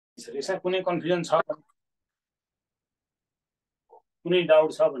यसमा कुनै कन्फ्युजन छ कुनै डाउट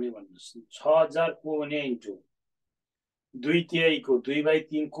छ भने भन्नुहोस् 6000 को भने इन्टु 2/3 को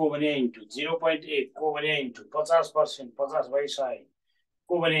 2/3 को भने इन्टु 0.8 को भने इन्टु 50% 50/100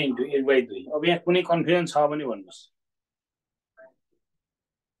 को भने इन्टु 1/2 अब यहाँ कुनै कन्फ्युजन छ भने भन्नुहोस्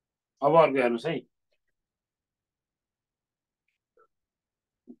अब अर्को हेर्नुहोस् है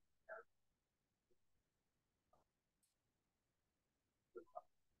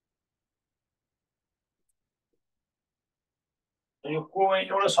यो को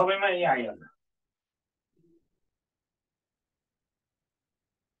एउटा सबैमा यही आइहाल्छ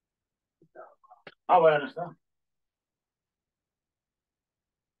अब हेर्नुहोस् त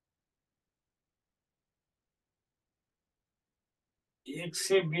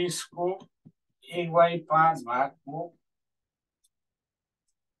 120 को 1/5 भागको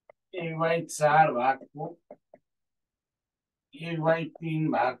 1/4 भागको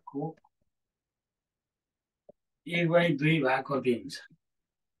 1/3 भागको 1/2 भाग कति हुन्छ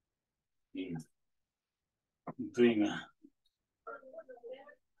 2 मा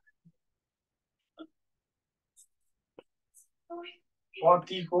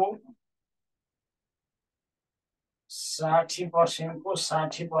कतिको 60% को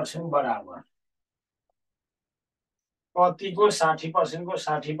 60% बराबर कतिको 60% को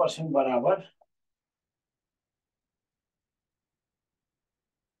 60% बराबर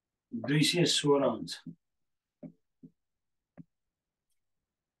 216 हुन्छ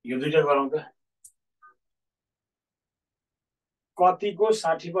यो दुईटा गरौँ त कतिको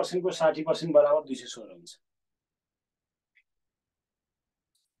 60% को 60% बराबर 216 हुन्छ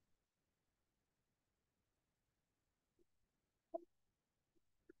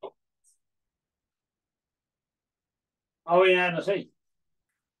अब यहाँ हेर्नुहोस् है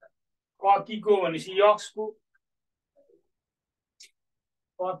कतिको भनेपछि यक्सको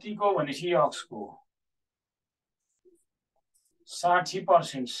कतिको भनेपछि यक्सको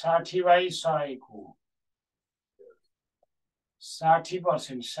 60% 60/100 को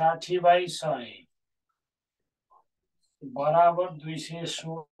 60% 60/100 बराबर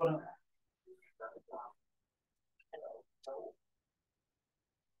 216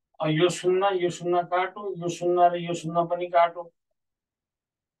 यो शून्य काटो यो शून्य र यो शून्य पनि काटो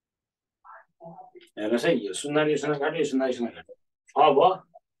हेर्नुहोस् है यो शून्य र यो शून्य काटो यो शून्य र शून्य काटो अब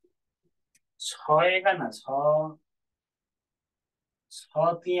 6 एकाना 6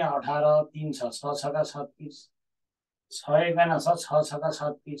 6 त्यहाँ 18 3 छ 6 छका 36 6 एकाना छ 6 छका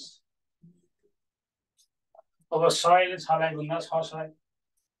 36 अब 100 ले 6 लाई गुण्दा 600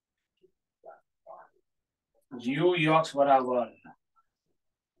 यो यक्स बराबर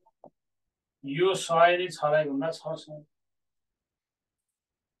यो 100 ले 6 लाई गुण्दा 600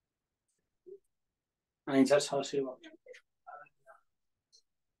 आइन्छ 600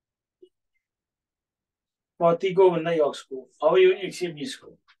 कतिको भन्दा यक्सको अब यो 120 को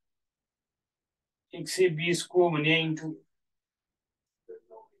 120 को भने इन्टु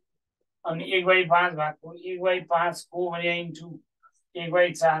अनि 1/5 भागको 1/5 को भने इन्टु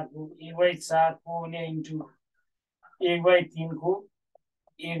 1/4 को 1/4 को भने इन्टु 1/3 को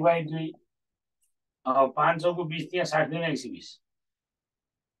 1/2 अब 5 को 20 त्यहाँ 60 दिन 120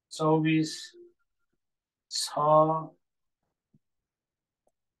 24 6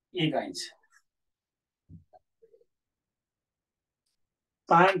 1 आइन्छ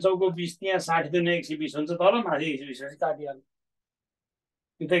 5 को 20 त्यहाँ 60 दिन 120 हुन्छ तर माथि 120 काटिहाल्नु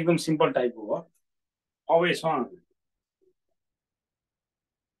यो त एकदम सिम्पल टाइपको हो अब यसमा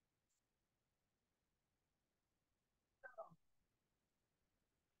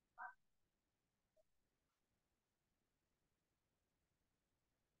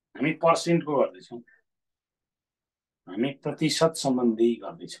हामी पर्सेन्टको गर्दैछौँ हामी प्रतिशत सम्बन्धी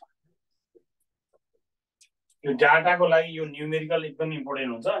गर्दैछौँ यो डाटाको लागि यो न्युमेरिकल एकदम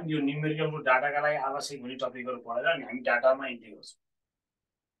इम्पोर्टेन्ट हुन्छ यो न्युमेरिकलको डाटाका लागि आवश्यक हुने टपिकहरू पढेर अनि हामी डाटामा इन्ट्री गर्छौँ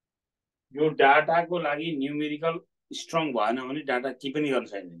यो डाटाको लागि न्युमेरिकल स्ट्रङ भएन भने डाटा के पनि गर्न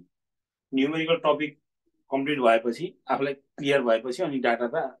सकिँदैन न्युमेरिकल टपिक कम्प्लिट भएपछि आफूलाई क्लियर भएपछि अनि डाटा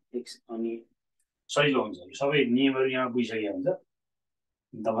त अनि सजिलो हुन्छ सबै नियमहरू यहाँ बुझिसकेको हुन्छ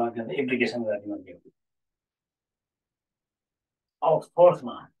तपाईहरुले एप्लिकेसन गर्ने मान्छे अब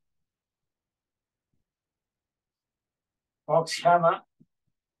फोर्थमा कक्षामा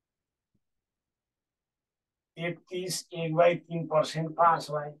 33 1/3% पास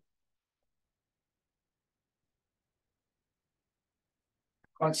भए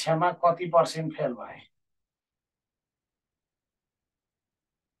कक्षामा कति पर्सेन्ट फेल भए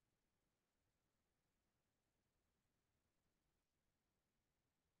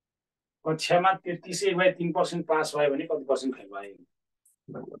कक्षामा 33 1/3% पास भयो भने कति पर्सेन्ट फेल भयो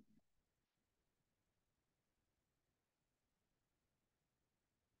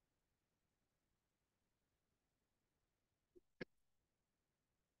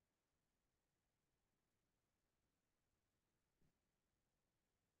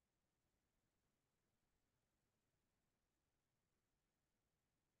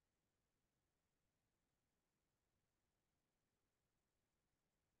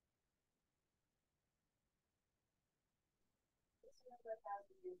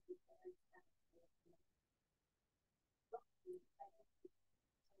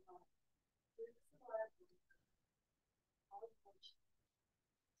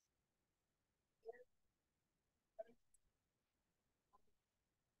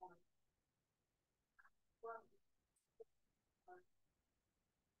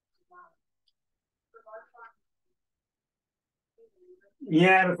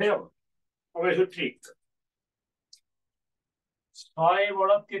यहाँ आएर थियो अब यसो ट्रिक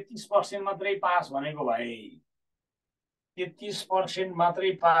 100बाट 33% मात्रै पास भनेको भाइ 33%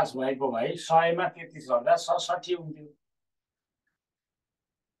 मात्रै पास भएको भाइ 100मा 33 गर्दा 60 हुन्थ्यो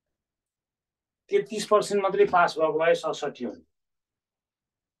 33% मात्रै पास भएको भए 60 हुन्थ्यो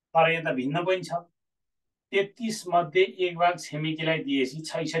तर यहाँ त भिन्न पनि छ 33 मध्ये 1 भाग छिमेकीलाई दिएपछि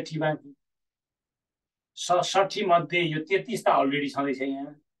 66 बाँकी 60 मध्ये यो 33 त अलरेडी छँदैछ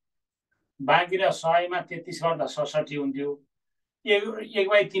यहाँ बाँकी र 100मा 33 गर्दा 60 हुन्थ्यो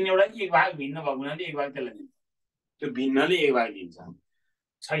 1/3 एउटा 1 भाग भिन्न भएको हुनाले 1 भाग त्यसलाई दिन्छ त्यो भिन्नले 1 भाग दिन्छ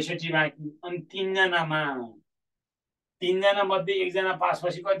 66 बाँकी अनि तीनजना मध्ये एकजना पास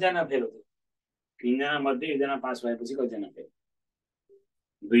भएपछि कतिजना फेल हो तीनजना मध्ये एकजना पास भएपछि कतिजना फेल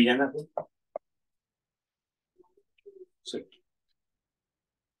 2जना फेल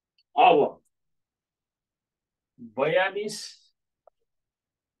अब 42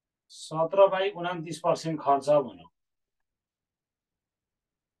 17/29% खर्च भनौँ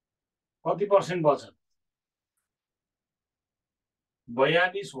कति पर्सेन्ट बचत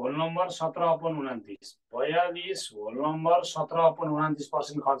 42 होल नम्बर 17/29 42 होल नम्बर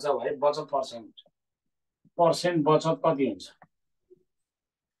 17/29% खर्च भए बचत पर्सेन्ट बचत कति हुन्छ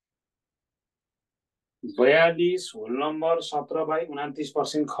 42 होल नम्बर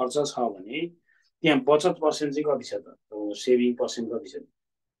 17/29% खर्च छ भने त्यहाँ बचत पर्सेन्ट चाहिँ कति छ त सेभिङ पर्सेन्ट कति छ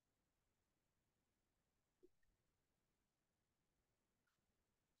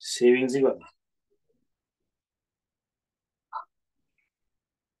सेभिङ चाहिँ कति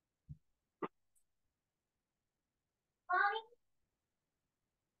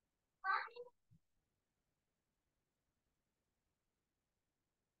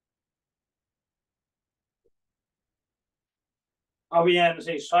अब यहाँ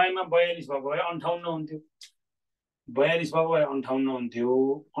चाहिँ 100मा 42 भएको भए 58 हुन्थ्यो 42 भएको भए 58 हुन्थ्यो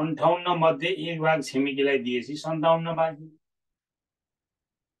 58 मध्ये 1 भाग छिमेकीलाई दिएपछि 57 बाँकी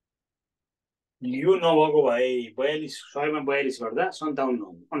यो नभएको भए 42 100मा 42 गर्दा 58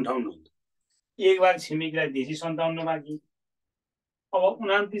 हुन्थ्यो 1 भाग छिमेकीलाई दिएपछि 57 बाँकी अब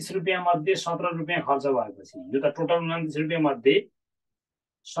 29 रुपियाँ मध्ये 17 रुपियाँ खर्च भएपछि यो त टोटल 29 रुपियाँ मध्ये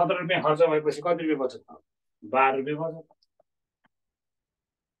 17 रुपियाँ खर्च भएपछि कति रुपियाँ बचत भयो 12 रुपियाँ बचत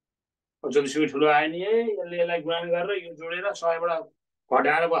जतिसुकै ठुलो आयो नि यसलाई गुणन गरेर यो जोडेर 100बाट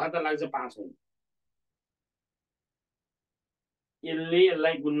घटाएर बस्दा त लाग्छ 5 हुन्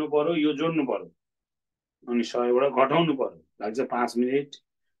यसलाई गुन्नु पर्यो यो जोड्नु पर्यो अनि 100बाट घटाउनु पर्यो लाग्छ 5 मिनट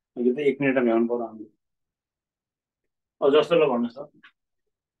यो त 1 मिनटमा भ्याउनु पर्यो हामीले अब जस्तो ल भन्नुहोस् त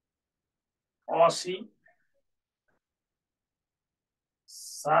 80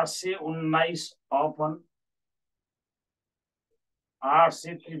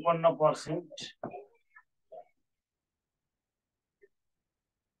 719/853%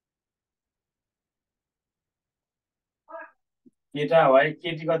 केटा भए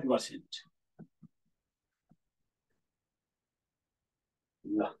केटी कति पर्सेन्ट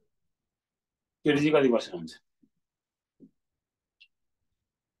ल केटी चाहिँ कति पर्सेन्ट हुन्छ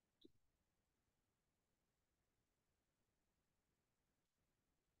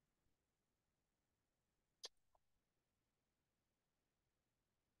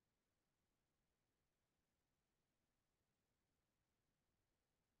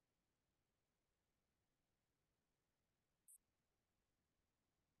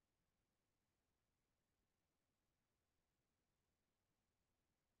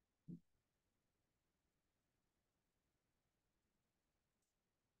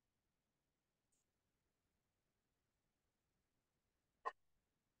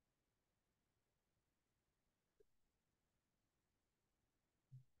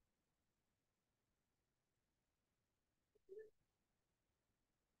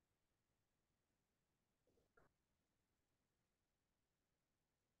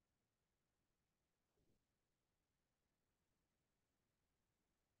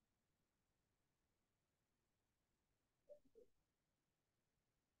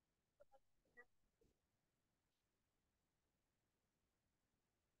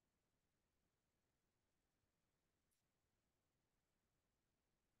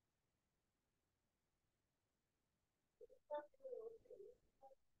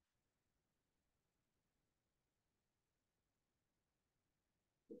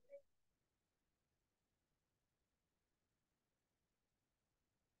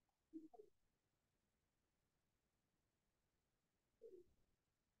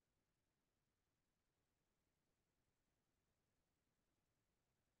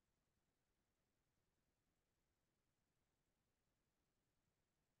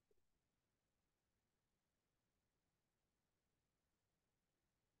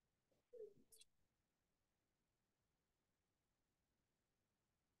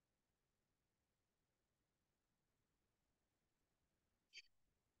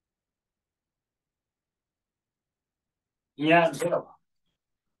यहाँ देख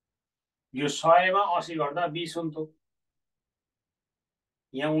यो 100 मा 80 गर्दा 20 हुन्थ्यो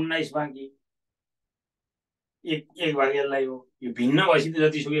यहाँ 19 बाँकी एक भागेलाई हो यो भिन्न भएपछि त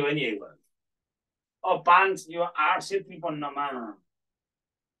जतिसुकै भयो नि एक भाग अब 5 यो 853 मा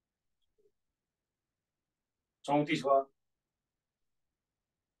 34 भयो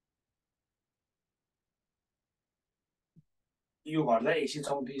यो घट्दा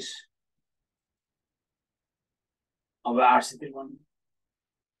 134 अब 853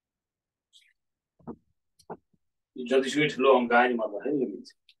 जतिसुकै ठुलो अङ्क आयो नि मतलब है यो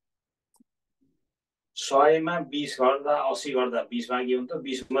मिल्छ 100 मा 20 गर्दा 80 गर्दा 20 बाँकी हुन्छ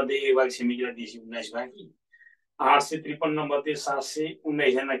 20 मध्ये एक भाग छिमेकीलाई दिएपछि 19 बाँकी 853 मध्ये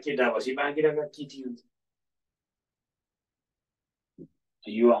 719 जना केटा भएपछि बाँकी रहेका केटी हुन्छ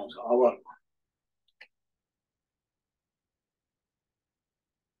यो आउँछ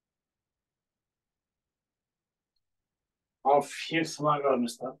अब फिफ्थमा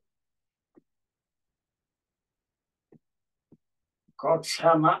गर्नुहोस् त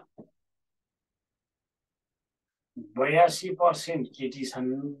कक्षामा 82% केटी छन्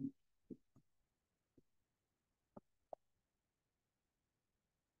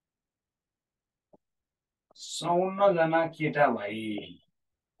 54 जना केटा भए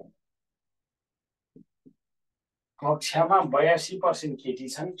कक्षामा 82% केटी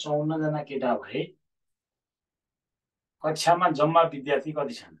छन् 54 जना केटा भए कक्षामा जम्मा विद्यार्थी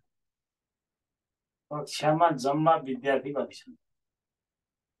कति छन् कक्षामा जम्मा विद्यार्थी कति छन्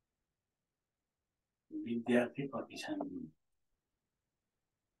विद्यार्थी कति छन्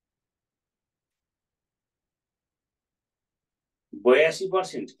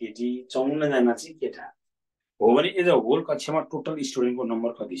 82% केटी 54 जना चाहिँ केटा हो भने एज अ होल कक्षामा टोटल स्टुडेन्टको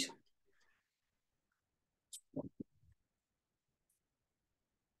नम्बर कति छ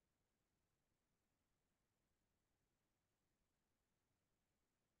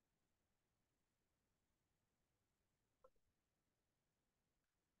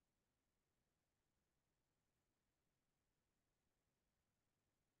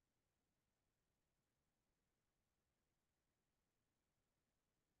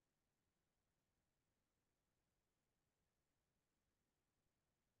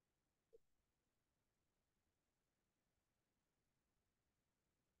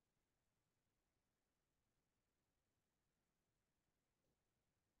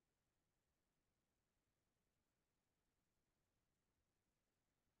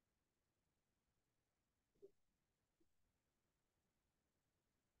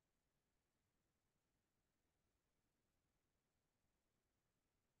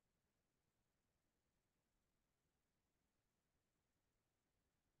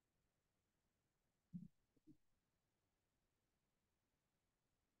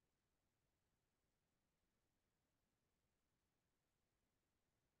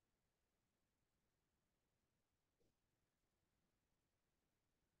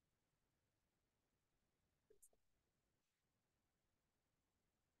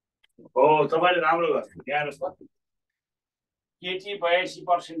हो तपाईले राम्रो गर्नु हेर्नुस् त केटी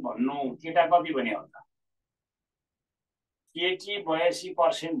 82% भन्नु केटा कति भन्यो होला केटी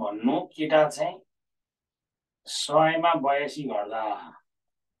 82% भन्नु केटा चाहिँ 100 मा 82 गर्दा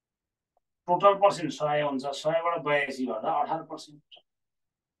टोटल पर्सेन्ट 100 हुन्छ 100 बाट 82 गर्दा 18%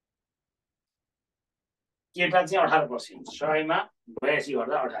 केटा चाहिँ 18% 100 मा 82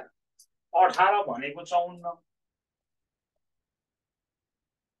 गर्दा 18 भनेको 54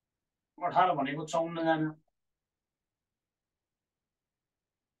 18 भनेको 54 जना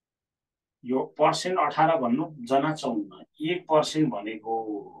यो पर्सेन्ट 18 भन्नु जना 54 1% भनेको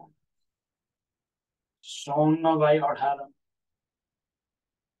 54/18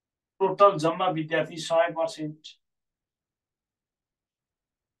 टोटल जम्मा विद्यार्थी 100%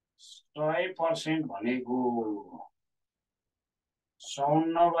 100% भनेको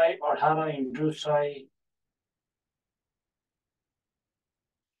 54/18 इन्टु 100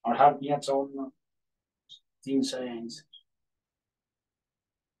 18 यहाँ 54 300 आइन्छ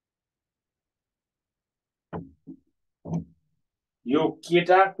यो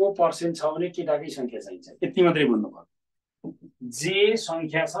केटाको पर्सेन्ट छ भने केटाकै संख्या चाहिन्छ, यति मात्रै बुझ्नु पर्यो। जे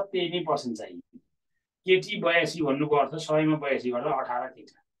संख्या छ त्यही नै पर्सेन्ट चाहियो। केटी 82 भन्नुको अर्थ 100 मा 82 गर्दा 18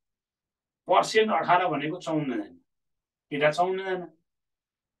 केटा। पर्सेन्ट 18 भनेको 54 जना, केटा 54 जना।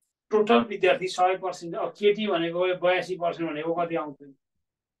 टोटल विद्यार्थी 100%। अब केटी भनेको 82% भनेको कति आउँछ?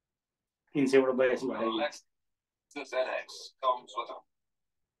 300 बाट 82 घटाइदिनु।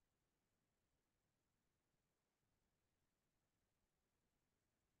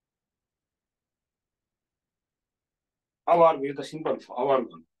 अब अर्को यो त सिम्पल छ। अब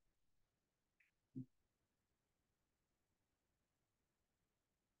अर्को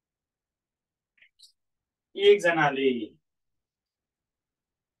एकजनाले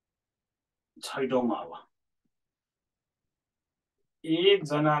छैटौँमा, अब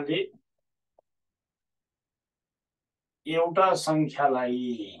एकजनाले एउटा संख्यालाई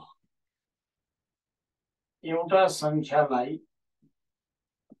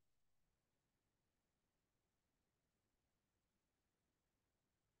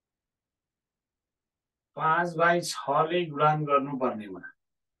 5/6 ले गुणन गर्नुपर्नेमा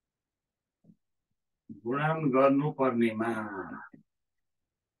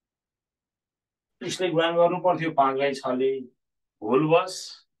यसले गुणन गर्नु पर्थ्यो 5/6 ले। भुलवश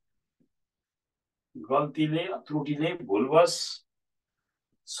गल्तीले त्रुटिले भुलवश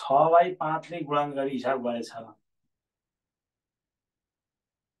 6/5 ले गुणन गरी हिसाब गरेछ।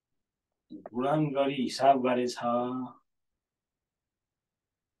 गुणन गरी हिसाब गरेछ।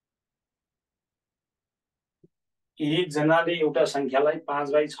 एकजनाले एउटा संख्यालाई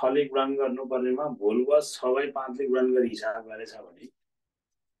 5/6 ले गुणन गर्नुपर्नेमा भुलवश 6/5 ले गुणन गरी हिसाब गरेछ भने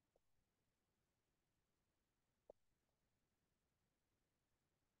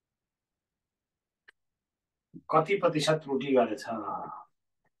कति प्रतिशत त्रुटि गरेछ?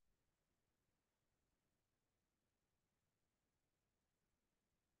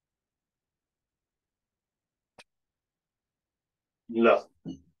 ल,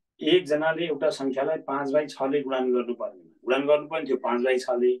 एकजनाले एउटा संख्यालाई 5/6 ले गुणन गर्नुपर्ने थियो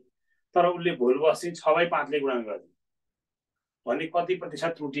 5/6 ले, तर उसले भुलवश चाहिँ 6/5 ले गुणन गर्यो भने कति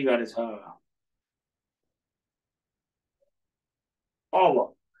प्रतिशत त्रुटि गरेछ? अब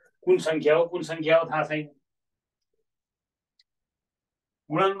कुन संख्या हो थाहा छैन।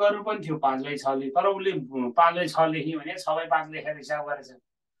 गुणन गर्नु पनि थियो 5/6 ले, तर उसले 5/6 लेख्यो भने 6/5 लेखेर हिसाब गरेछ।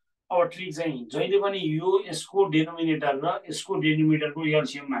 अब ट्रिक चाहिँ जहिले पनि यो यसको डेनोमिनेटर र यसको डेनोमिनेटरको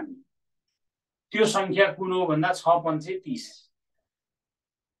एलसिएम मान्ने। त्यो संख्या कुन हो भन्दा 6×5 = 30।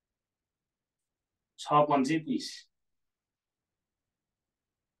 6×5 = 30।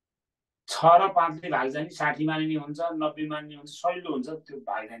 6 र 5 ले भाग जाने 60 मानिने हुन्छ, 90 मानिने हुन्छ, सजिलो हुन्छ त्यो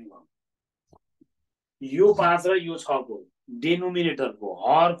भाग जाने भयो। यो 5 र यो 6 को डेनोमिनेटरको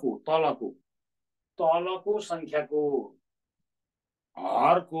हरको तलको संख्याको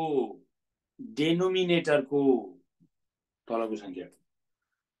हरको डेनोमिनेटरको तलको संख्या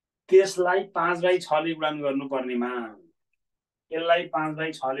त्यसलाई 5/6 ले गुणन गर्नुपर्नेमा यसलाई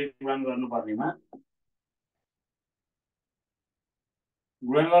 5/6 ले गुणन गर्नुपर्नेमा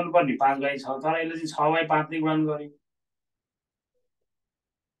गुणन गर्नुपर्ने 5/6, तर यसले चाहिँ 6/5 ले गुणन गर्यो।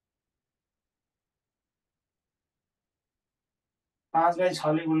 पाँच बाई छ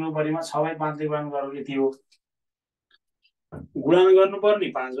ले गुणनु पर्नेमा 6/5 ले गुणन गरेर यति हो। गुणन गर्नुपर्ने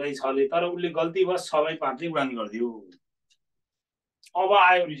 5/6 ले, तर उसले गल्तीवश 6/5 ले गुणन गरिदियो। अब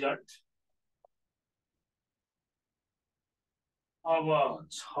आयो रिजल्ट। अब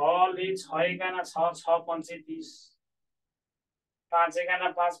 6 ले 6 एकाना 6, 6×5 = 30, 5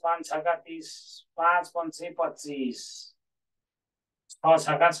 एकाना 5, 5 छका 30, 5×5 = 25, 6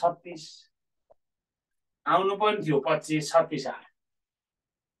 छका 36 आउनु पनि थियो 25, 36 आयो।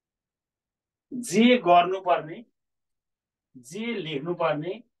 जे गर्नुपर्ने, जे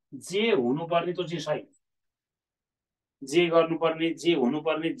लेख्नुपर्ने, जे हुनुपर्ने त्यो चाहिँ सही। जे गर्नुपर्ने, जे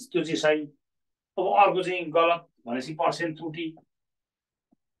हुनुपर्ने त्यो चाहिँ सही। अब अर्को चाहिँ गलत भनेपछि पर्सेन्ट त्रुटि।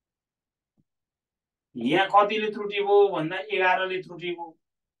 यहाँ कतिले त्रुटि भयो भन्दा 11 ले त्रुटि भयो।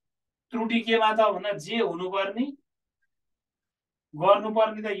 त्रुटि केमा त भन्दा जे हुनुपर्ने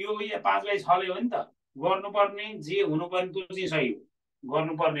गर्नुपर्ने त यो 5/6 ले हो नि त। गर्नुपर्ने जे हुनुपर्ने त्यो चाहिँ सही हो।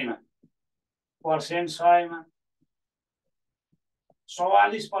 गर्नुपर्नेमा पर्सेन्ट 100 मा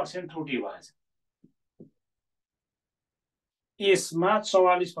 44% त्रुटि भएछ। यसमा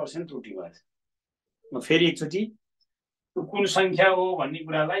 44% त्रुटि भएछ। म फेरि एकचोटि कुन संख्या हो भन्ने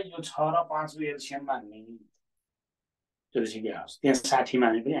कुरालाई यो 6 र 5 को एलसिएम मान्ने। त्यो चाहिँ आउँछ। त्यहाँ 60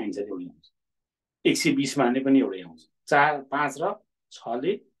 माने पनि आइन्छ, एउटै आउँछ। 120 माने पनि एउटै आउँछ। 4, 5 र 6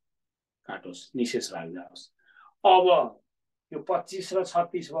 ले काटोस्, निशेष भाग जाओस्। अब यो 25 र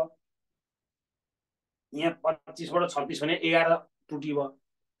 36 भयो। यहाँ 25 बाट 26 भने 11 त्रुटि भयो।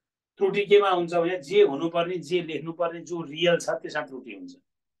 त्रुटि केमा हुन्छ भने जे हुनुपर्ने जे लेख्नुपर्ने जो रियल छ त्यसमा त्रुटि हुन्छ।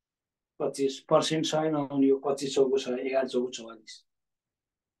 25% 100 नहुने हो, 25 चौको 100, 11 चौको 44।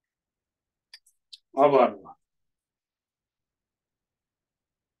 अब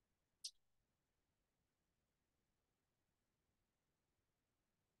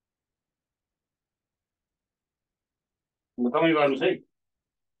तपाईँ गर्नुहोस् है।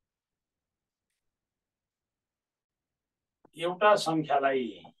 एउटा संख्यालाई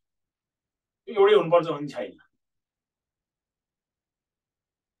एउटै हुनुपर्छ भन्ने छैन।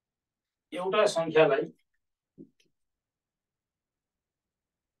 एउटा संख्यालाई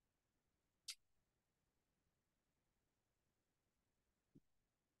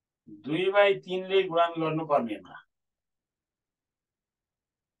दुई बाई 3 ले गुणन गर्नुपर्नेमा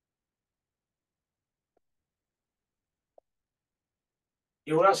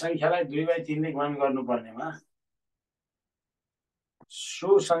एउटा संख्यालाई 2 बाई 3 ले गुणन गर्नुपर्नेमा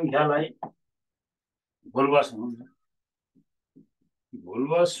सो संख्यालाई भुलवश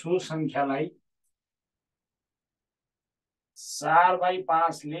सो संख्यालाई 4 बाई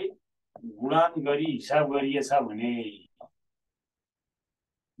 5 ले गुणन गरी हिसाब गरिएछ भने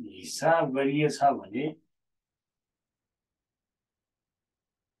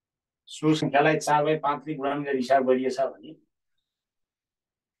सो संख्यालाई 4 बाई 5 ले गुणन गरी हिसाब गरिएछ भने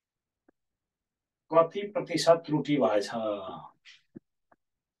कति प्रतिशत त्रुटि भएछ?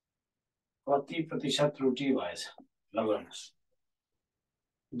 कति प्रतिशत त्रुटि भएछ? ल गर्नुहोस्।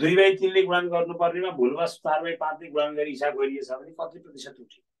 2 बाई 3 ले गुणन गर्नुपर्नेमा भुलवश 4 बाई 5 ले गुणन गरी हिसाब गरिएछ भने कति प्रतिशत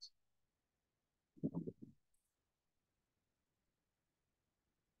त्रुटि?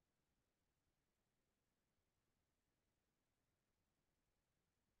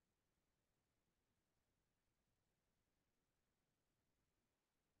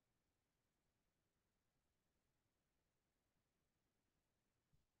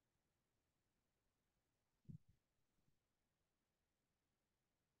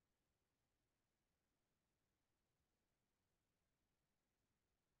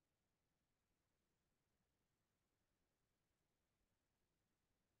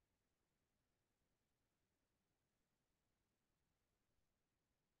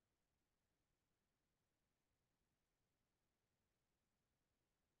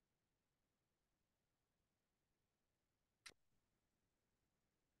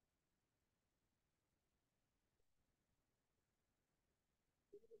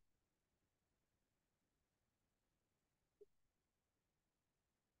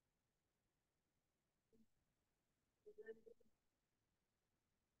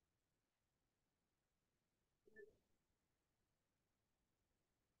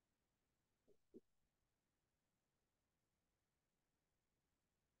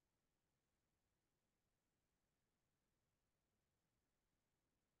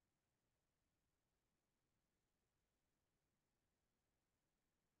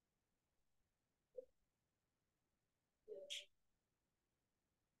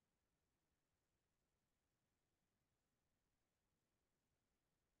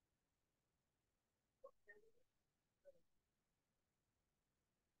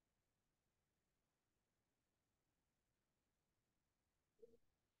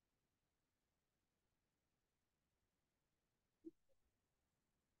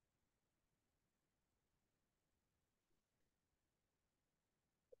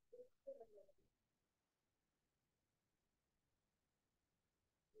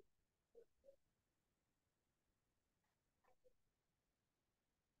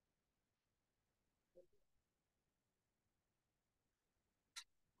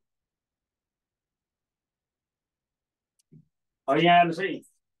 अब यहाँ हेर्नुहोस्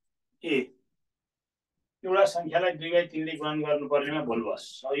है। एउटा संख्यालाई 2 बाई 3 ले गुणन गर्नुपर्नेमा भुलवश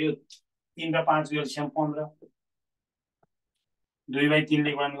यो 3 र 5 को एलसियम 15, 2 बाई 3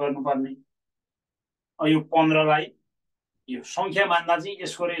 ले गुणन गर्नुपर्ने। यो 15 लाई यो संख्या मान्दा चाहिँ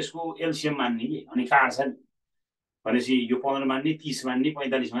यसको र यसको एलसियम मान्ने कि अनि काट्छ नि भनेपछि यो 15 मान्ने, 30 मान्ने,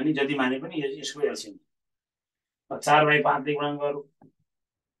 45 मान्ने, जति माने पनि यसको एलसियम 4 बाई 5 ले गुणन गरौँ।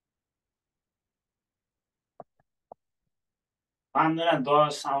 5 दुना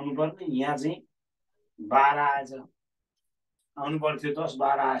 10 आउनु पर्ने, यहाँ चाहिँ 12 आएछ। आउनु पर्थ्यो 10,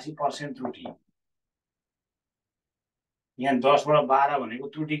 12 आएपछि पर्सेन्ट त्रुटि। यहाँ 10 बाट 12 भनेको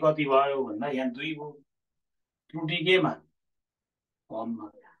त्रुटि कति भयो भन्दा यहाँ 2 भयो। त्रुटि केमा?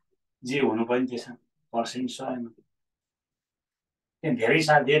 कममा। जे हुनु पर्ने त्यसमा पर्सेन्ट 100 मा। त्यहाँ धेरै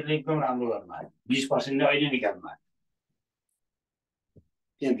साथीहरूले एकदम राम्रो गर्नुभयो, 20% नै अहिले निकाल्नु भएको।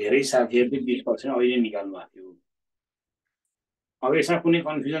 त्यहाँ धेरै साथीहरूले 20% अहिले निकाल्नु भएको थियो। अब यसमा कुनै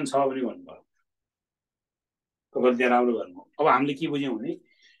कन्फ्युजन छ भने भन्नु पर्यो। तपाईँले त्यहाँ राम्रो गर्नु। अब हामीले के बुझ्यौँ भने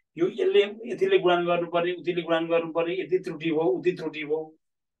यो यसले यतिले गुणन गर्नु पर्ने, उतिले गुणन गर्नु पर्ने, यति त्रुटि भयो, उति त्रुटि भयो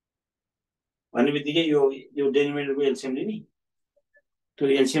भन्ने बित्तिकै यो डेनोमिनेटरको एलसिएमले नि त्यो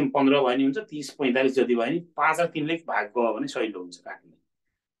एलसिएम 15 भयो नि हुन्छ, 30 45 जति भयो नि 5 र 3 ले भाग गयो भने सहिलो हुन्छ काट्ने।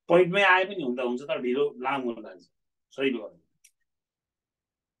 पोइन्टमै आए पनि हुँदा हुन्छ तर ढिलो लामो लाग्छ, सहिलो गर्नु।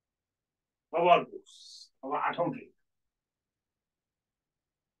 अब अर्को, अब 8औं ट्रिक।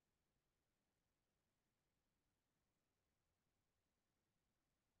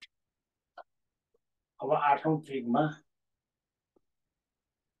 अब 8औं ट्रिकमा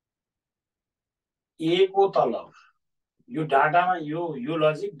ए को तलब यो डाटामा यो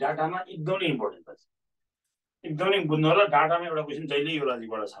लजिक डाटामा एकदमै इम्पोर्टेन्ट छ, एकदमै बुझ्नु होला। डाटामा एउटा क्वेसन जहिले यो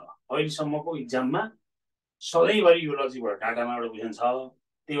लजिकबाट छ, अहिलेसम्मको इक्जाममा सधैँभरि यो लजिकबाट डाटामा एउटा क्वेसन छ,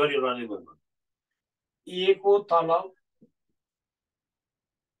 त्यही भएर यो लजिक बुझ्नु। ए को तलब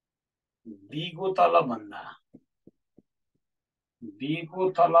बी को तलब भन्दा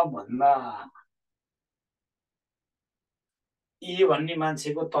ए भन्ने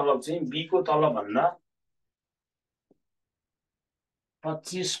मान्छेको तलब चाहिँ बी को तलब भन्दा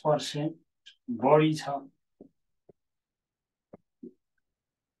 25% बढी छ।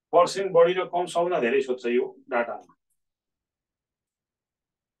 पर्सेन्ट बढी र कम सबभन्दा धेरै सोध्छ यो डाटामा।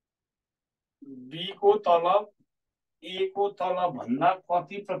 बी को तलब ए को तलब भन्दा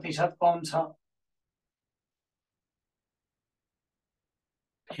कति प्रतिशत कम छ?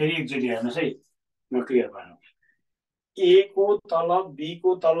 फेरि एकचोटि हेर्नुहोस् है, म क्लियर पार्नु। ए को तलब बी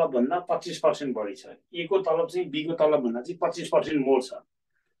को तलब भन्दा 25% बढी छ। ए को तलब चाहिँ बी को तलब भन्दा चाहिँ 25% मोर छ।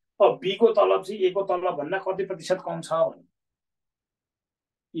 अब बी को तलब चाहिँ ए को तलब भन्दा कति प्रतिशत कम छ भने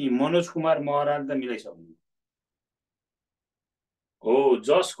यी मनोज कुमार महराले त मिलाइसक्नु हो।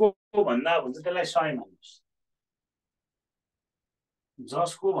 जसको भन्दा भन्छ त्यसलाई 100 मान्नुहोस्,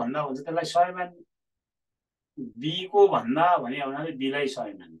 जसको भन्दा भन्छ त्यसलाई 100 मान्नु, बी को भन्दा भने हुनाले बीलाई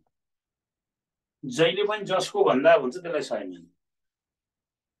 100 मान्नु। जहिले पनि जसको भन्दा भन्छ त्यसलाई 100 मान्नु।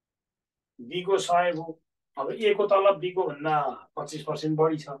 बी को 100 हो। अब ए को तलब बी को भन्दा 25%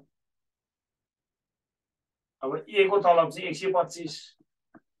 बढी छ। अब ए को तलब चाहिँ 125,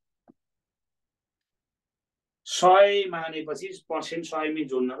 100 मानेपछि पर्सेन्ट 100 मै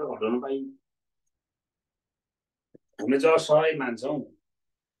जोड्न र घटाउन पाइन्छ। हामीले जब 100 मान्छौँ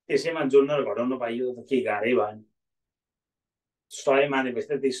त्यसैमा जोड्न र घटाउन पाइयो त के गाह्रै भएन। 100 मानेपछि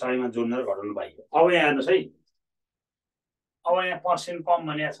त त्यही 100 मा जोड्न र घटाउन पाइयो। अब यहाँ हेर्नुहोस् है, अब यहाँ पर्सेन्ट कम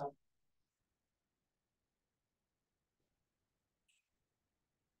भनेको छ,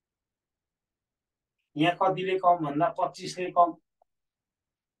 यहाँ कतिले कम भन्दा 25 ले कम,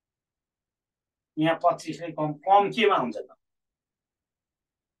 यहाँ 25 ले कम। कम केमा हुन्छ त?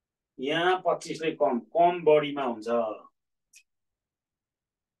 यहाँ 25 ले कम, कम बढीमा हुन्छ।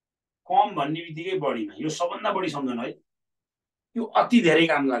 कम भन्ने बित्तिकै बढीमा, यो सबभन्दा बढी सम्झनु है, यो अति धेरै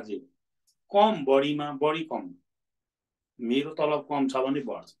काम लाग्छ। कम बढीमा, बढी कम। मेरो तलब कम छ भने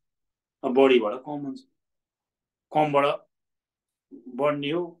बढ्छ, बढीबाट कम हुन्छ, कमबाट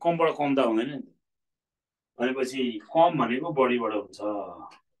बढ्ने हो, कमबाट कम त हुँदैन नि। भनेपछि कम भनेको बढीबाट हुन्छ,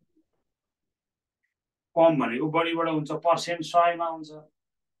 कम भनेको बढीबाट हुन्छ। पर्सेन्ट 100 मा हुन्छ,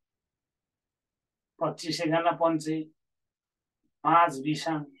 25 एकाना 5, 5 20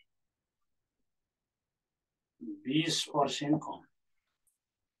 20% कम।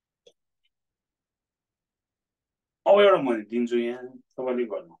 अब एउटा मैले दिन्छु यहाँ, तपाईँले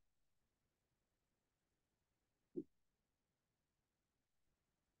गर्नु।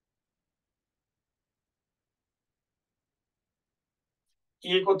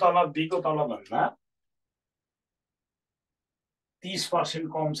 ए को तलब बी को तलब भन्दा 30%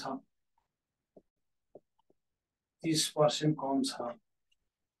 कम छ, 30% कम छ।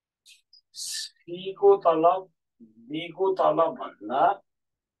 सी को तलब बी को तलब भन्दा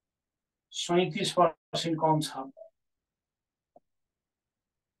 37% कम छ।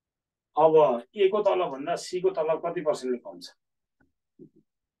 अब ए को तलब भन्दा सी को तलब कति पर्सेन्टले कम छ?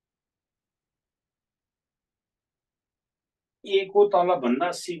 ए को तलब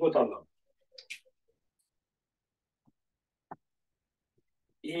भन्दा सी को तलब,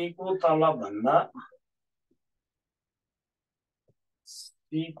 ए को तलब भन्दा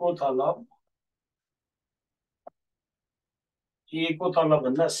सी को तलब, ए को तलब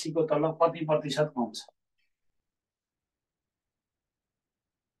भन्दा सी को तलब कति प्रतिशत कम छ?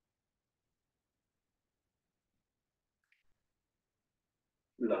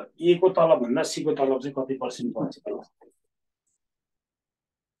 ल, ए को तलब भन्दा सी को तलब चाहिँ कति पर्सेन्ट कम छ?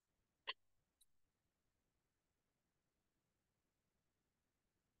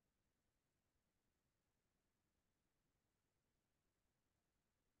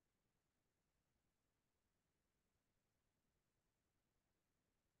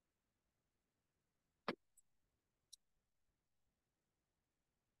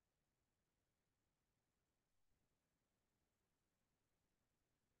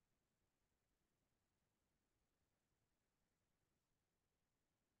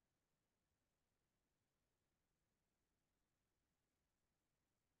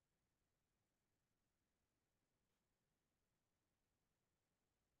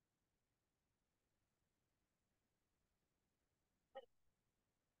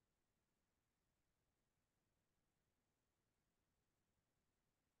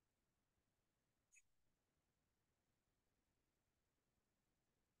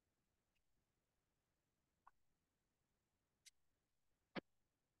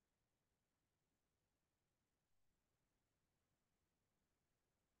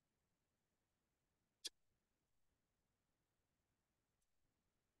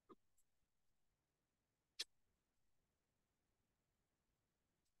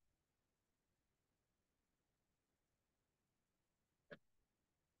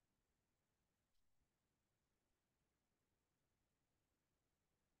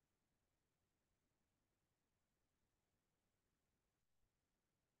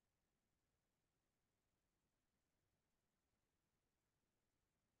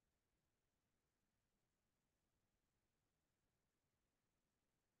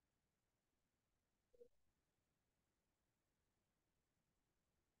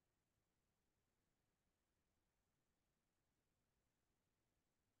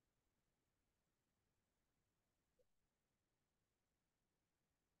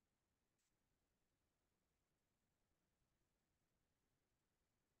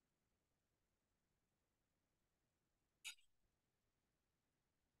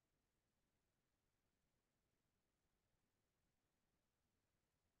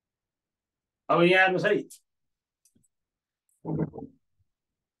 अब यहाँ हेर्नुहोस् है,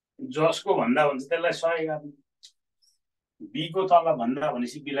 जसको भन्दा भन्छ त्यसलाई 100 गर्ने, बीको तल भन्दा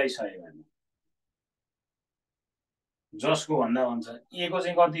भनेपछि बीलाई 100 गर्ने, जसको भन्दा भन्छ। ए को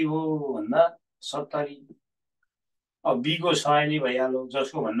चाहिँ कति हो भन्दा 70। अब बीको 100 नि भइहाल्यो,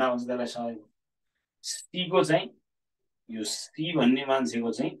 जसको भन्दा भन्छ त्यसलाई 100 हो। सी को चाहिँ, यो सी भन्ने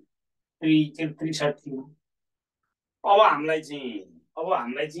मान्छेको चाहिँ 63 हो। अब हामीलाई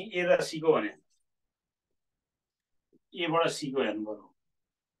चाहिँ ए र सी को भने एबाट सी को हेर्नु पर्यो,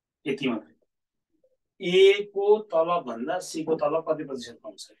 यति मात्रै। ए को तलब भन्दा सी को तलब कति प्रतिशत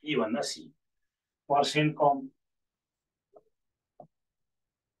कम छ, ए भन्दा सी पर्सेन्ट कम।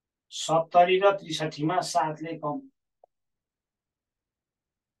 70 र 63 मा 7 ले कम,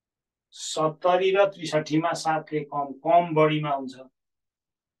 70 र 63 मा 7 ले कम, कम बढीमा हुन्छ।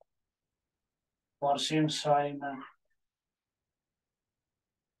 पर्सेन्ट 100 मा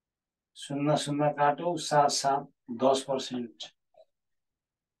 0 काटौ 7 7 10%।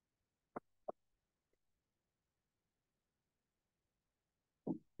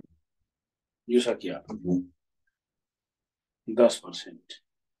 यो सकियो 10%।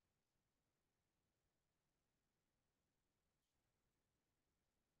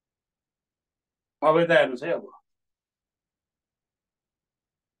 अब यता हेर्नुहोस् है,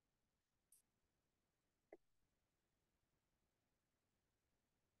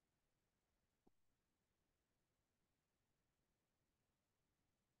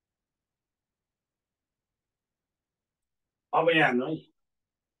 अब यहाँ हेर्नु है,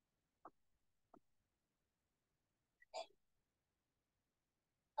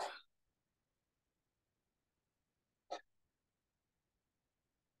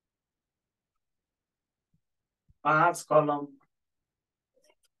 पाँच कलम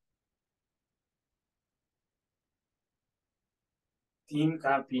 3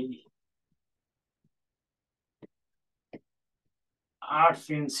 कापी 8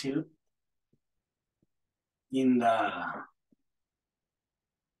 पेन्सिल किन्दा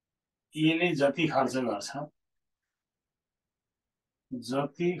यसले जति खर्च गर्छ,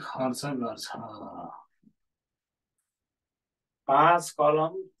 5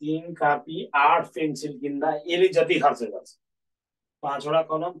 कलम 3 कापी 8 पेन्सिल किन्दा यसले जति खर्च गर्छ, 5 वटा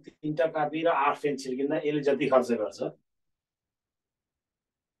कलम 3 टा कापी र 8 पेन्सिल किन्दा यसले जति खर्च गर्छ,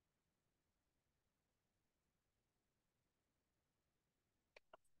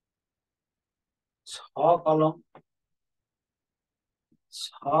 6 कलम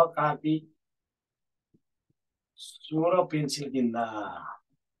 6 कापी 16 पेन्सिल किन्दा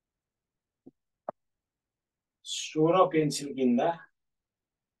 16 पेन्सिल किन्दा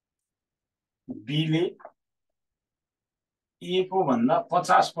बीले ए को भन्दा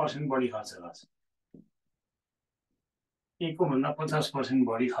 50% बढी खर्च गर्छ, ए को भन्दा 50%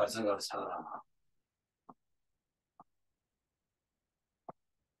 बढी खर्च गर्छ।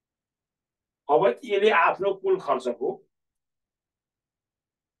 अब यसले आफ्नो कुल खर्चको,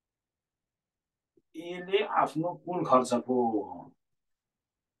 यसले आफ्नो कुल खर्चको,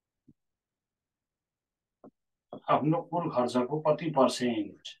 आफ्नो कुल खर्चको कति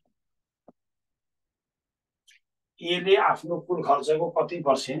पर्सेन्ट, यसले आफ्नो कुल खर्चको कति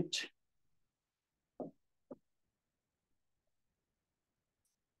पर्सेन्ट,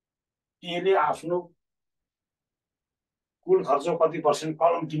 यसले आफ्नो कुल खर्चको कति पर्सेन्ट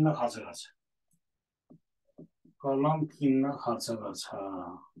कलम किन्न खर्च गर्छ, कलम किन्न खर्च गर्छ।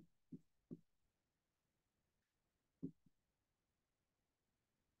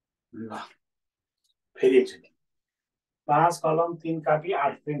 ल फेरि एकचोटि, 5 कलम 3 कापी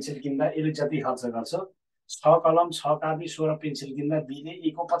 8 पेन्सिल किन्दा यसले जति खर्च गर्छ, 6 कलम 6 कापी 16 पेन्सिल किन्दा बीले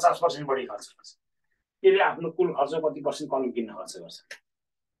ए को 50% बढी खर्च गर्छ, यसले आफ्नो कुल खर्च कति पर्सेन्ट कलम किन्न खर्च गर्छ।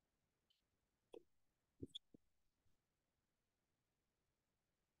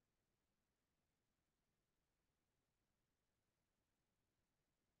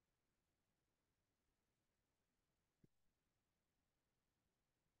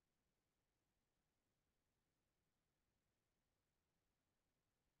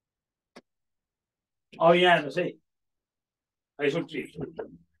 अब यहाँ हेर्नुहोस् है, यसो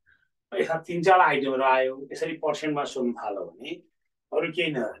 3-4 आइटमहरू आयो, यसरी पर्सेन्टमा सोध्नु थाल्यो भने अरू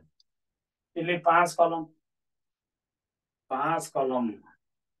केही नभए यसले 5 कलम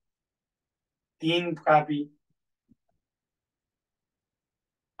 3 कापी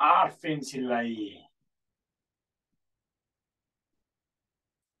 8 पेन्सिललाई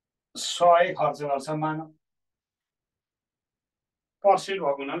 100 खर्च गर्छ मानौ, पर्सेन्ट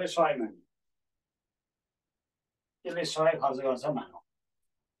भएको हुनाले 100 मान्यो, यसले 100 खर्च गर्छ मानौ।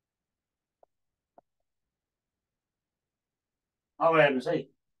 अब हेर्नुहोस् है,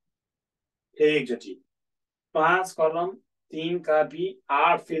 फेरि एकचोटि 5 कलम 3 कापी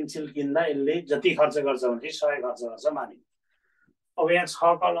 8 पेन्सिल किन्दा यसले जति खर्च गर्छ भने 100 खर्च गर्छ माने। अब यहाँ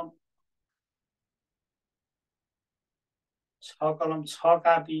 6 कलम 6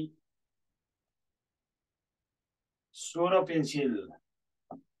 कापी 16 पेन्सिल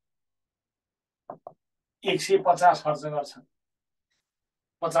 150 खर्च गर्छ,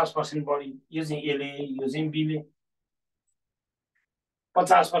 50% बढी। यो चाहिँ एले, यो चाहिँ बीले।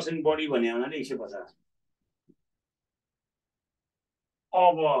 50% बढी भन्यो भने 150।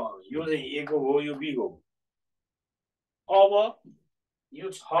 अब यो चाहिँ ए को हो, यो बी को हो। अब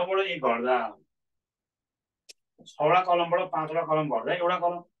यो 6 बाट 1 घट्दा 6 वटा कलमबाट 5 वटा कलम घट्दा एउटा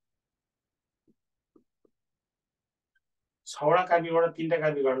कलम, 6 वटा कापीबाट 3 टा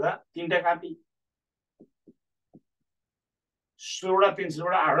कापी घट्दा 3 टा कापी, 16 वटा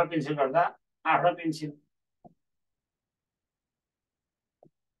पेन्सिलबाट 8 वटा पेन्सिल घट्दा 8 वटा पेन्सिल।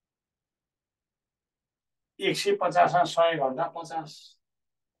 एक 150 मा 100 घट्दा 50।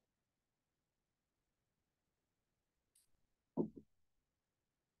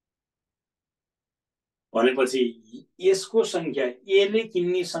 भनेपछि यसको संख्या एले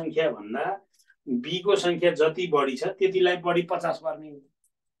किन्ने संख्या भन्दा बी को संख्या जति बढी छ त्यतिलाई बढी 50 पर्ने,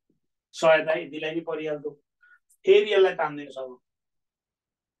 100 त यतिलाई नि परिहाल्दो। फेरि यसलाई तान्दिनुहोस्। अब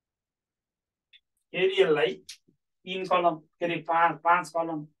फेरि यसलाई 3 कलम के अरे 5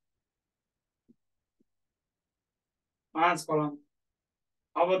 कलम 5 कलम।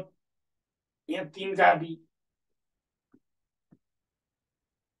 अब यहाँ 3 कापी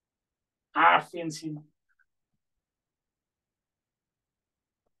 8 पेन्सिल,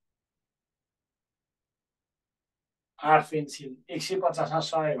 8 पेन्सिल 150 मा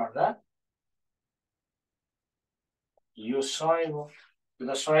 100 घट्दा यो 100 हो। यो त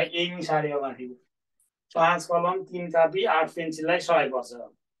 100 यही नि सारे हो माथि। 5 कलम 3 कापी 8 पेन्सिललाई 100 पर्छ।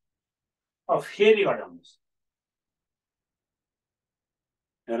 अब फेरि घटाउनुहोस्,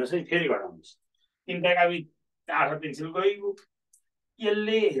 हेर्नुहोस् है, फेरि घटाउनुहोस्। 3 टा कापी 8 पेन्सिल गइगयो।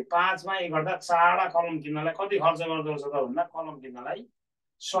 यसले 5 मा 1 घट्दा 4 वटा कलम किन्नलाई कति खर्च गर्दो रहेछ त भन्दा कलम किन्नलाई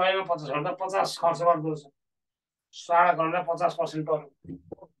 100 मा 50 घट्दा 50 खर्च गर्दो रहेछ। 4 घट्दा 50% पर्यो।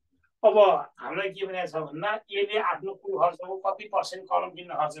 अब हामीलाई के भनेको छ भन्दा यसले आफ्नो कुल खर्चको कति पर्सेन्ट कलम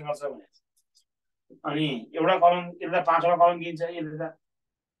किन्न खर्च गर्छ भनेको छ। अनि एउटा कलम यसले 5 वटा कलम किन्छ, यसले त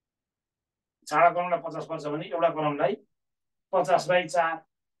 4 वटा कलमलाई 50 पर्छ भने एउटा कलमलाई 50/4।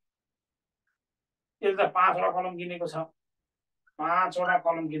 यसले त 5 वटा कलम किनेको छ। 5 वटा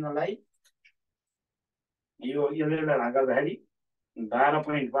कलम किन्नलाई यो यसले भाग गर्दाखेरि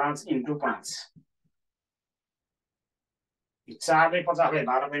 12.5 × 5 4 50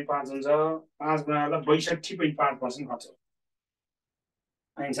 12.5 हुन्छ। 5 गुणा 62.5% खर्च।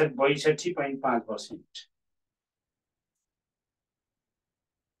 आन्सर 62.5%।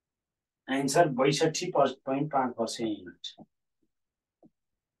 आन्सर 62.5%।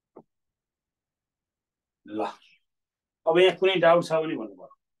 ल अब यहाँ कुनै डाउट छ भने भन्नु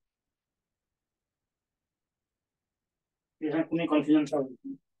पर्यो। यसमा कुनै कन्फ्युजन छ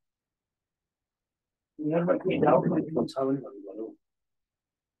भने, यहाँमा कुनै डाउट कन्फ्युजन छ भने भन्नु पर्यो।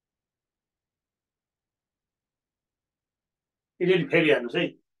 यसले फेरि हेर्नुहोस् है,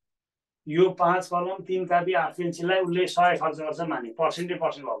 यो 5 कलम 3 कापी 8 पेन्सिललाई उसले 100 खर्च गर्छ माने, पर्सेन्ट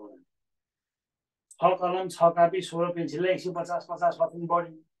भएको। 6 कलम 6 कापी 16 पेन्सिललाई 150 50%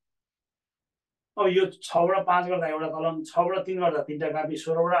 बढी। अब यो 6 बाट 5 गर्दा एउटा कलम, 6 बाट 3 गर्दा 3 टा कापी,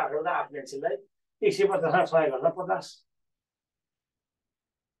 16 बाट 8 गर्दा 8 पेन्सिललाई 150 मा 100 गर्दा 50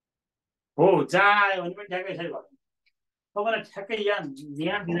 हो। जहाँ आयो भने पनि ठ्याक्कै सही भयो। तपाईँलाई ठ्याक्कै यहाँ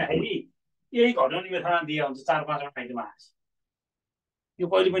दिँदाखेरि यही घटाउने मेथडमा दिए हुन्छ 4 5 वटा आइटम आएछ। यो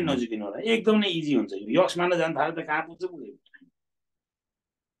कहिले पनि नजिकिनु होला, एकदम नै इजी हुन्छ। यो यक्स मान्न जान थाल्यो त कहाँ पुग्छ पुग्दैन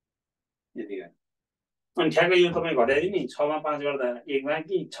यति। अनि ठ्याक्कै यो तपाईँ घटाइदिने 6 मा 5 गर्दा 1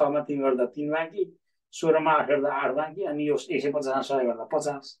 बाँकी, 6 मा 3 गर्दा 3 बाँकी, 16 मा 8 गर्दा 8 बाँकी, अनि यो 150 मा 100 गर्दा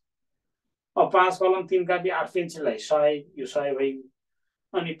 50। अब 5 कलम 3 कापी 8 पेन्सिललाई 100, यो 100 भइगयो।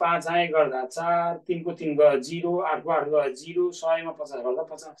 अनि 5 आए गर्दा 4, 3 को 3 गयो 0, 8 को 8 गयो 0, 100 मा 50 गर्दा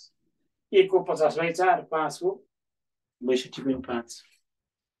 50। 1 को 50/4, 5 को 62.5।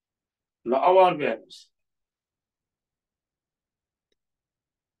 ल अब अर्को हेर्नुहोस्।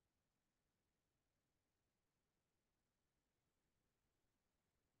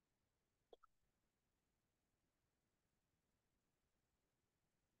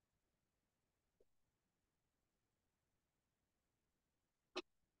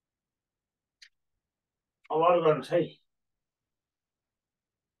 अब अरू गर्नुहोस् है।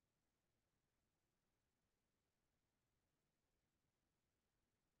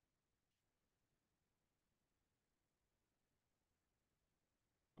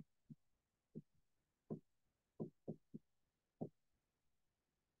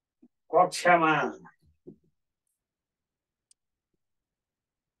 कक्षामा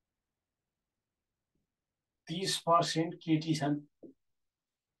 30% केटी छन्,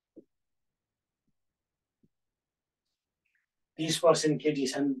 30% केटी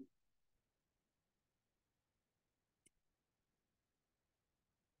छन्,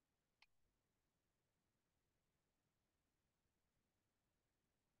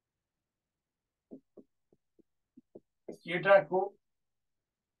 केटाको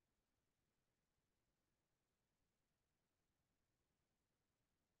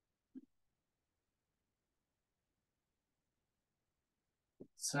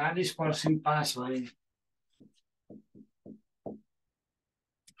 40% पास भए,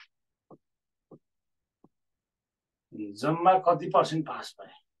 जम्मा कति पर्सेन्ट पास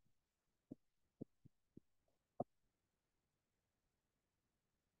भए?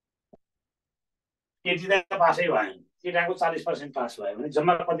 केटी त पासै भएन, केटाको 40% पास भयो भने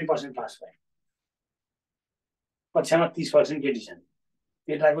जम्मा कति पर्सेन्ट पास भए? कक्षामा 30% केटी छन्,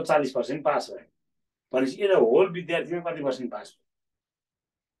 केटाको 40% पास भयो भनेपछि यो होल विद्यार्थीमा कति पर्सेन्ट पास भयो?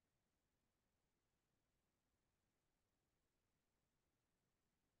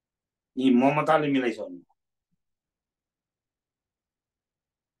 यी ममताले मिलाइसक्नु।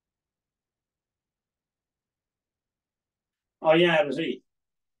 यहाँ हेर्नुहोस् है,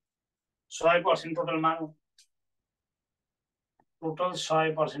 100% टोटल मानौँ, टोटल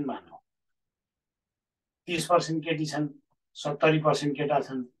 100% मानौँ, 30% केटी छन्, 70% केटा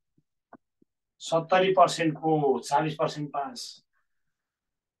छन्, 70% को 40% पास,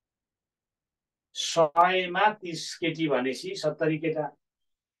 100मा 30 केटी भनेपछि 70 केटा,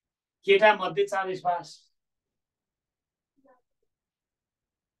 केटा मध्ये 40 पास,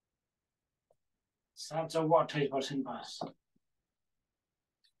 7 चौको 28% पास।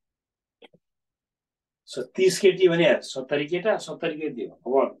 30 केटी भने 70 केटा, 70 केटी हो।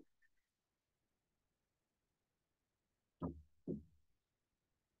 अब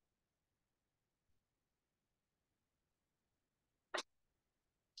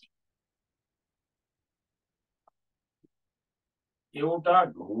एउटा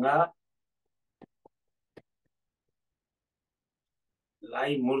ढुङ्गालाई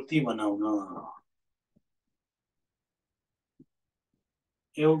मूर्ति बनाउन,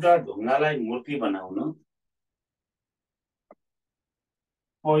 एउटा ढुङ्गालाई मूर्ति बनाउन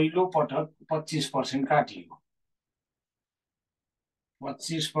पहिलो पटक 25% काटियो,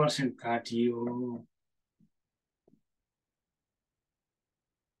 25% काटियो,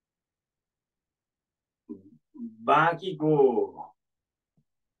 बाँकीको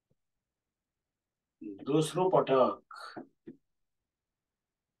दोस्रो पटक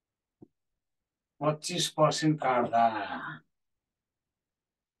 25% काट्दा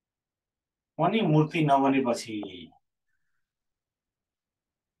पनि मूर्ति नबनेपछि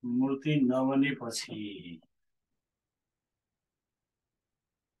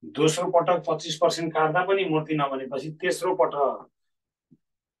दोस्रो पटक 25% काट्दा पनि मूर्ति नबनेपछि तेस्रो पटक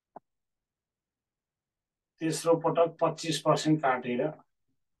 25% काटेर,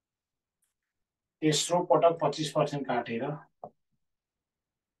 तेस्रो पटक 25% काटेर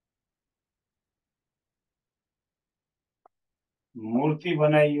मूर्ति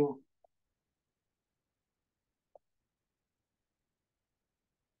बनाइयो।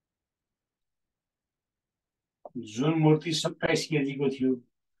 जुन मूर्ति 27 केजीको थियो,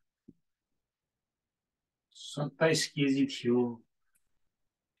 27 केजी थियो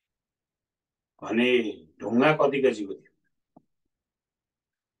भने ढुङ्गा कति केजीको थियो?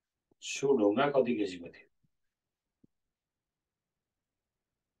 सो ढुङ्गा कति केजीको थियो?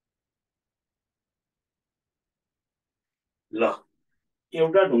 ल,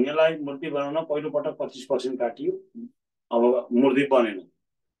 एउटा ढुङ्गालाई मूर्ति बनाउन पहिलो पटक 25% काटियो, अब मूर्ति बनेन,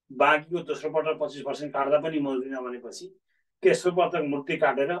 बाँकीको दोस्रो पटक 25% काट्दा पनि मूर्ति नबनेपछि तेस्रो पटक मूर्ति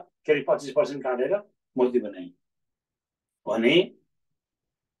काटेर, के अरे 25% काटेर मूर्ति बनाइयो भने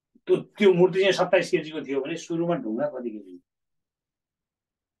त्यो मूर्ति चाहिँ 27 केजीको थियो भने सुरुमा ढुङ्गा कति केजी?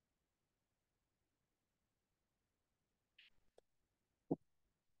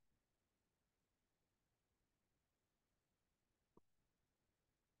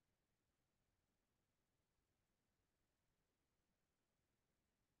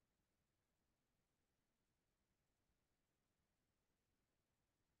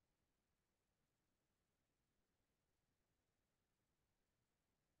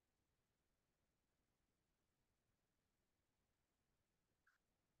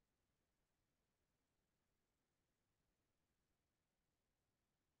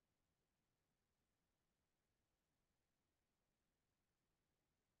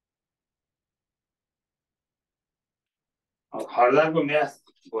 अब हरदारको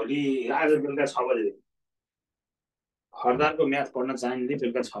म्याथ भोलि आज बेलुका 6 बजे हरदारको म्याथ पढ्न चाहने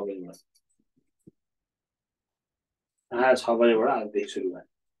बेलुका 6 बजेबाट 6 बजेबाट आजदेखि सुरु गर्ने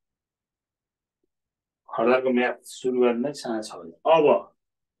हरदारको म्याथ सुरु गर्ने 6:30 बजे। अब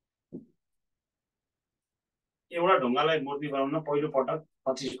एउटा ढुङ्गालाई मूर्ति बनाउन पहिलो पटक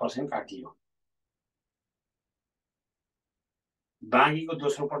 25% काटियो, बाँकीको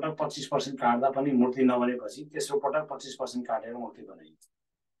दोस्रो पटक 25% काट्दा पनि मूर्ति नबनेपछि तेस्रो पटक 25% काटेर मूर्ति बनाइयो।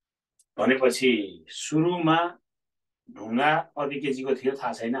 भनेपछि सुरुमा ढुङ्गा कति केजीको थियो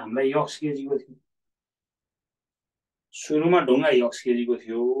थाहा छैन, हामीलाई यक्स केजीको थियो। सुरुमा ढुङ्गा यक्स केजीको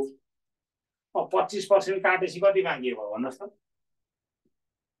थियो। अब 25% काटेपछि कति बाँकी भयो भन्नुहोस् त?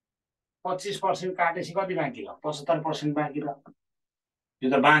 25% काटेपछि कति बाँकी रह्यो? 75% बाँकी रह्यो। यो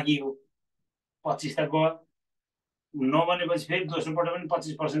त बाँकी हो। 25 त गयो, नबनेपछि फेरि दोस्रो पटक पनि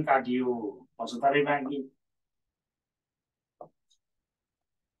 25% काटियो, 75 बाँकी।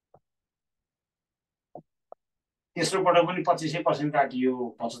 तेस्रो पटक पनि 25% काटियो,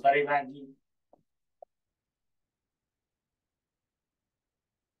 75 बाँकी।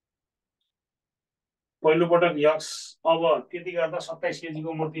 पहिलो पटक यक्स, अब त्यति गर्दा 27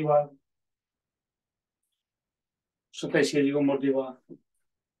 केजीको मूर्ति भयो। 27 केजीको मूर्ति भयो।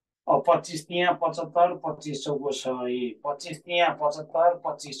 अब 25 त्यहाँ 75, 25 चौको 100, 25 त्यहाँ 75,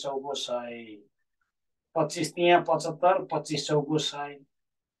 25 चौको 100, 25 त्यहाँ 75, 25 चौको 100।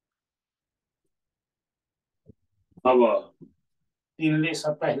 अब 3ले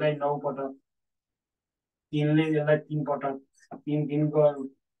 27 लाई 9 पटक, 3ले यसलाई 3 पटक, 3 3 को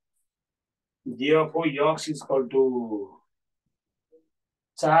therefore x is equal to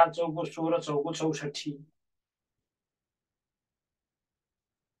 4 चौको 16 चौको 64।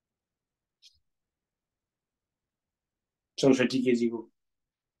 केजीको।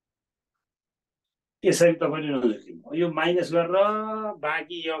 यसरी तपाईँले नलेख्नु, यो माइनस गरेर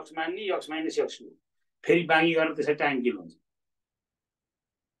बाँकी यक्स मान्ने, यक्स माइनस यक्स फेरि बाँकी गरेर त्यसरी टाइम किन हुन्छ?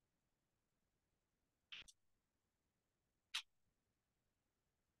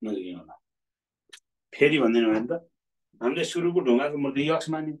 नलेख्नु होला। फेरि भन्दैन भने त हामीले सुरुको ढुङ्गाको मूर्ति यक्स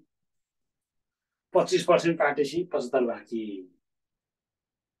मान्यौँ, 25% काटेपछि 75 बाँकी।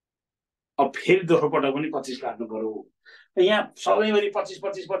 अब फेरि दोस्रो पटक पनि 25 काट्नु पर्यो। यहाँ सधैँभरि 25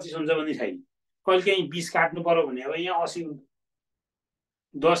 25 25 हुन्छ भने छैन, कहिले काहीँ 20 काट्नु पर्यो भने अब यहाँ 80 हुन्छ,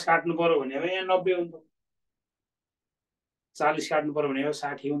 10 काट्नु पर्यो भने अब यहाँ 90 हुन्छ, 40 काट्नु पर्यो भने अब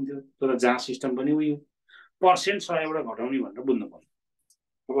 60 हुन्थ्यो। तर जहाँ सिस्टम पनि उयो पर्सेन्ट 100बाट घटाउने भनेर बुझ्नु पर्यो।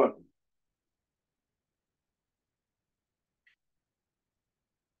 अब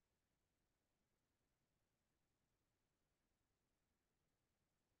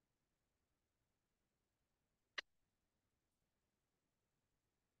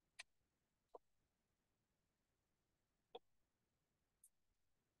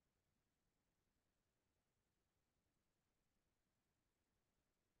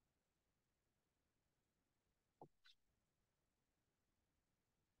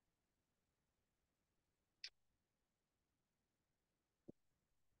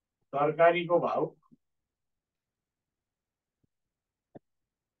तरकारीको भाउ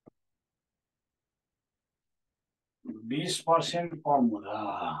 20% कम हुँदा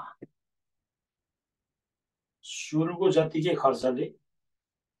सुरुको जतिकै खर्चले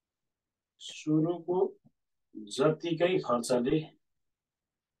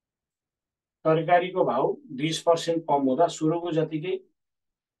तरकारीको भाउ 20% कम हुँदा सुरुको जतिकै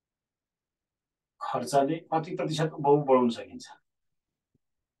खर्चले कति प्रतिशत उपभोग बढाउन सकिन्छ?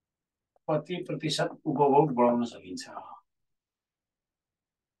 कति प्रतिशत उपभोग बढाउन सकिन्छ?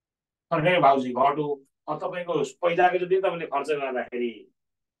 तरकारी भाउ चाहिँ घट्यो। अब तपाईँको पहिलाको जति तपाईँले खर्च गर्दाखेरि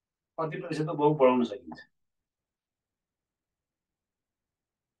कति प्रतिशत उपभोग बढाउन सकिन्छ?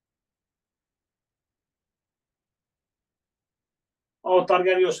 अब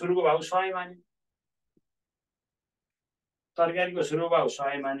तरकारीको सुरुको भाउ 100 मान्यो, तरकारीको सुरुको भाउ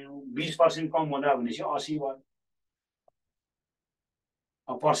 100 मान्यो, 20% कम हुँदा भनेपछि 80 भयो।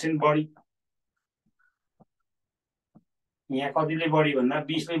 अब पर्सेन्ट बढी, यहाँ कतिले बढी भन्दा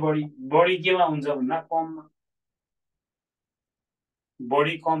 20ले बढी। बढी केमा हुन्छ भन्दा कममा,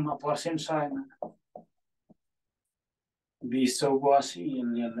 बढी कममा, पर्सेन्ट 100मा। 20 चौको 80,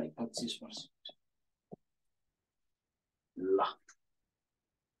 यसलाई 25%। ल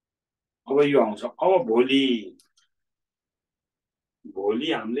अब यो आउँछ। अब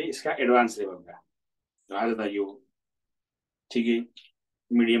भोलि हामीले यसका एडभान्स लेभलका, आज त यो ठिकै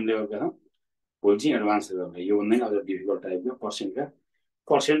मिडियम लेभलका छ, भोलि चाहिँ एडभान्स लेभलका, योभन्दा अझ डिफिकल्ट टाइपका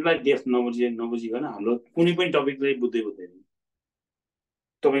पर्सेन्टलाई डेप्थ नबुझिकन हाम्रो कुनै पनि टपिकलाई बुझ्दैन।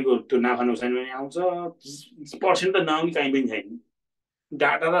 तपाईँको त्यो नाफा नोक्सान पनि आउँछ, पर्सेन्ट त नआउने कहीँ पनि छैन।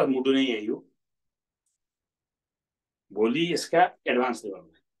 डाटा र मुटु नै यही हो। भोलि यसका एडभान्स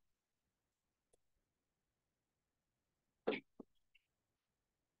लेभलमा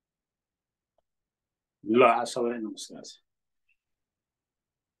ल सबैलाई नमस्कार छ।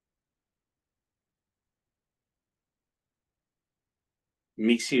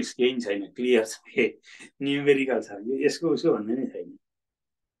 मिक्सिड्स केही छैन, क्लियर छ के न्युमेरिकल छ यो, यसको उसको भन्ने नै छैन।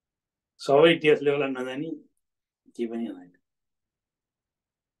 सबै टेस्ट लेभललाई नजानी के पनि होइन,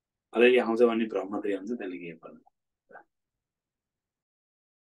 अलिअलि आउँछ भन्ने भ्रम मात्रै हुन्छ, त्यसले केही पर्दैन।